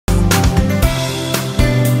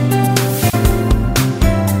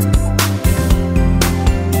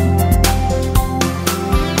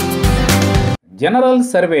General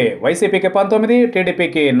survey వైసీపీకి 19,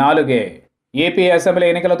 టీడీపీకి 4. AP assembly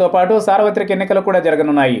ఎన్నికలతో పాటు సార్వత్రిక ఎన్నికలు కూడా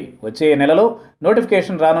జరగనున్నాయి. వచ్చే నెలలో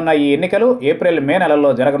నోటిఫికేషన్ రానున్న ఈ ఎన్నికలు ఏప్రిల్, మే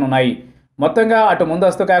నెలల్లో జరగనున్నాయి. మొత్తంగా అటు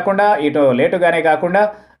ముందస్తు కాకుండా ఇటు లేటుగానే కాకుండా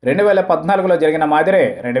 2014లో జరిగిన మాదిరే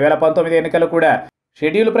 2019 ఎన్నికలు కూడా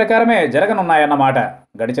షెడ్యూల్ ప్రకారమే జరగనున్నాయన్నమాట.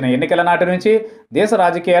 గడిచిన ఎన్నికల నాటి నుంచి దేశ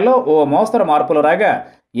రాజకీయాల్లో ఓ మోస్తరు మార్పులు రాగా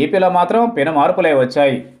ఏపీలో మాత్రం పెను మార్పులే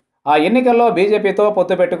వచ్చాయి. ఆ ఎన్నికల్లో బీజేపీతో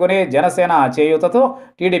పొత్తు పెట్టుకుని జనసేన చేయూతతో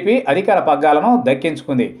టీడీపీ అధికార పగ్గాలను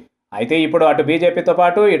దక్కించుకుంది. అయితే ఇప్పుడు అటు బీజేపీతో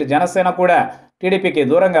పాటు ఇటు జనసేన కూడా టీడీపీకి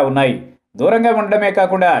దూరంగా ఉన్నాయి. దూరంగా ఉండడమే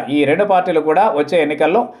కాకుండా ఈ రెండు పార్టీలు కూడా వచ్చే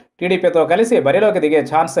ఎన్నికల్లో టీడీపీతో కలిసి బరిలోకి దిగే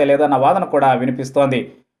ఛాన్సే లేదన్న వాదన కూడా వినిపిస్తోంది.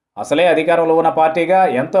 అసలే అధికారంలో ఉన్న పార్టీగా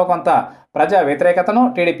ఎంతో కొంత ప్రజా వ్యతిరేకతను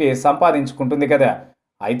టీడీపీ సంపాదించుకుంటుంది కదా.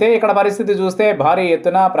 అయితే ఇక్కడ పరిస్థితి చూస్తే భారీ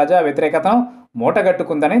ఎత్తున ప్రజా వ్యతిరేకతను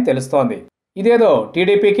మూటగట్టుకుందని తెలుస్తోంది. ఇదేదో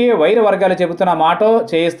టీడీపీకి వైరు వర్గాలు చెబుతున్న మాటో,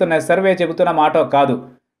 చేయిస్తున్న సర్వే చెబుతున్న మాటో కాదు.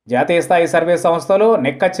 జాతీయ స్థాయి సర్వే సంస్థలు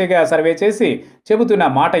నిక్కచ్చిగా సర్వే చేసి చెబుతున్న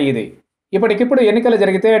మాట ఇది. ఇప్పటికిప్పుడు ఎన్నికలు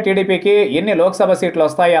జరిగితే టీడీపీకి ఎన్ని లోక్సభ సీట్లు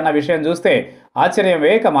వస్తాయి అన్న విషయం చూస్తే ఆశ్చర్యం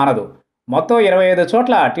వేయక మానదు. మొత్తం 25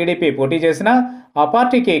 చోట్ల టీడీపీ పోటీ చేసినా ఆ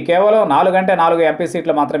పార్టీకి కేవలం 4 ఎంపీ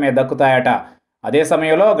సీట్లు మాత్రమే దక్కుతాయట. అదే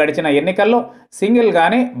సమయంలో గడిచిన ఎన్నికల్లో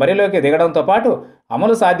సింగిల్గానే బరిలోకి దిగడంతో పాటు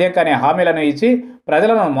అమలు సాధ్యం కాని హామీలను ఇచ్చి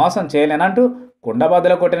ప్రజలను మోసం చేయలేనంటూ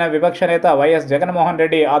కుండబద్దలు కొట్టిన విపక్ష నేత వైఎస్ జగన్మోహన్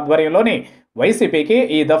రెడ్డి ఆధ్వర్యంలోని వైసీపీకి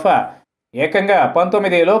ఈ దఫా ఏకంగా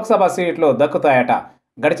 19 లోక్సభ సీట్లు దక్కుతాయట.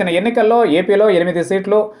 గడిచిన ఎన్నికల్లో ఏపీలో 8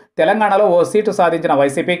 సీట్లు, తెలంగాణలో ఓ సీటు సాధించిన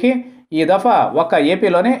వైసీపీకి ఈ దఫా ఒక్క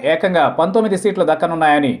ఏపీలోనే ఏకంగా 19 సీట్లు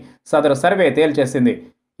దక్కనున్నాయని సదరు సర్వే తేల్చేసింది.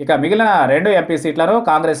 ఇక మిగిలిన 2 ఎంపీ సీట్లను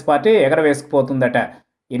కాంగ్రెస్ పార్టీ ఎగరవేసుకుపోతుందట.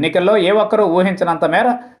 ఎన్నికల్లో ఏ ఒక్కరూ ఊహించినంత మేర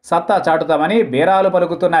సత్తా చాటుతామని బేరాలు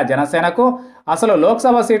పలుకుతున్న జనసేనకు అసలు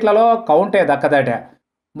లోక్సభ సీట్లలో కౌంటే దక్కదట.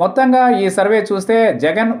 మొత్తంగా ఈ సర్వే చూస్తే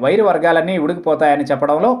జగన్ వైరు వర్గాలన్నీ ఉడికిపోతాయని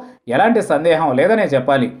చెప్పడంలో ఎలాంటి సందేహం లేదనే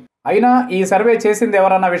చెప్పాలి. అయినా ఈ సర్వే చేసింది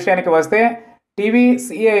ఎవరన్న విషయానికి వస్తే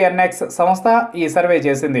టీవీసీఏఎన్ఎక్స్ సంస్థ ఈ సర్వే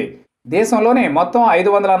చేసింది. దేశంలోని మొత్తం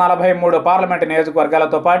 543 పార్లమెంటు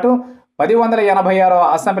నియోజకవర్గాలతో పాటు 1086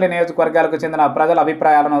 అసెంబ్లీ నియోజకవర్గాలకు చెందిన ప్రజల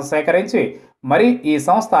అభిప్రాయాలను సేకరించి మరి ఈ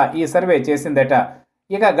సంస్థ ఈ సర్వే చేసిందట.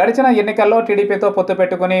 ఇక గడిచిన ఎన్నికల్లో టీడీపీతో పొత్తు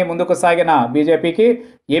పెట్టుకుని ముందుకు సాగిన బీజేపీకి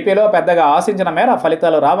ఏపీలో పెద్దగా ఆశించిన మేర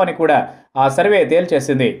ఫలితాలు రావని కూడా ఆ సర్వే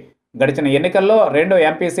తేల్చేసింది. గడిచిన ఎన్నికల్లో 2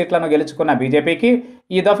 ఎంపీ సీట్లను గెలుచుకున్న బీజేపీకి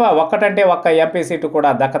ఈ దఫా ఒక్కటంటే ఒక్క ఎంపీ సీటు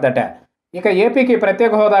కూడా దక్కదట. ఇక ఏపీకి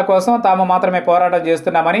ప్రత్యేక హోదా కోసం తాము మాత్రమే పోరాటం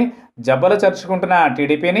చేస్తున్నామని జబ్బలు చర్చుకుంటున్న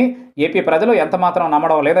టీడీపీని ఏపీ ప్రజలు ఎంతమాత్రం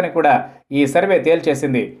నమ్మడం లేదని కూడా ఈ సర్వే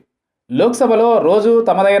తేల్చేసింది. లోక్సభలో రోజు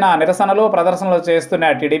తమదైన నిరసనలు, ప్రదర్శనలు చేస్తున్న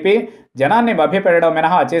టీడీపీ జనాన్ని మభ్యపెట్టడం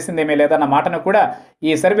మినహా చేసిందేమీ లేదన్న మాటను కూడా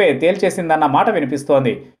ఈ సర్వే తేల్చేసిందన్న మాట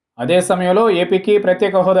వినిపిస్తోంది. అదే సమయంలో ఏపీకి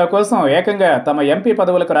ప్రత్యేక హోదా కోసం ఏకంగా తమ ఎంపీ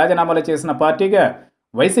పదవులకు రాజీనామాలు చేసిన పార్టీగా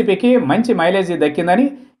వైసీపీకి మంచి మైలేజీ దక్కిందని,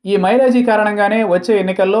 ఈ మైలేజీ కారణంగానే వచ్చే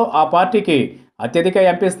ఎన్నికల్లో ఆ పార్టీకి అత్యధిక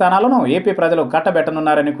ఎంపీ స్థానాలను ఏపీ ప్రజలు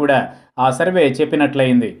కట్టబెట్టనున్నారని కూడా ఆ సర్వే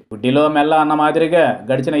చెప్పినట్లయింది. గుడ్డిలో మెల్ల అన్న మాదిరిగా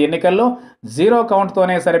గడిచిన ఎన్నికల్లో 0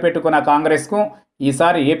 కౌంట్తోనే సరిపెట్టుకున్న కాంగ్రెస్కు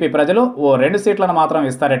ఈసారి ఏపీ ప్రజలు ఓ 2 సీట్లను మాత్రం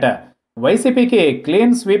ఇస్తారట. వైసీపీకి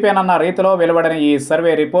క్లీన్ స్వీపేనన్న రీతిలో వెలువడిన ఈ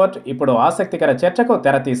సర్వే రిపోర్ట్ ఇప్పుడు ఆసక్తికర చర్చకు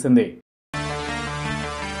తెరతీసింది.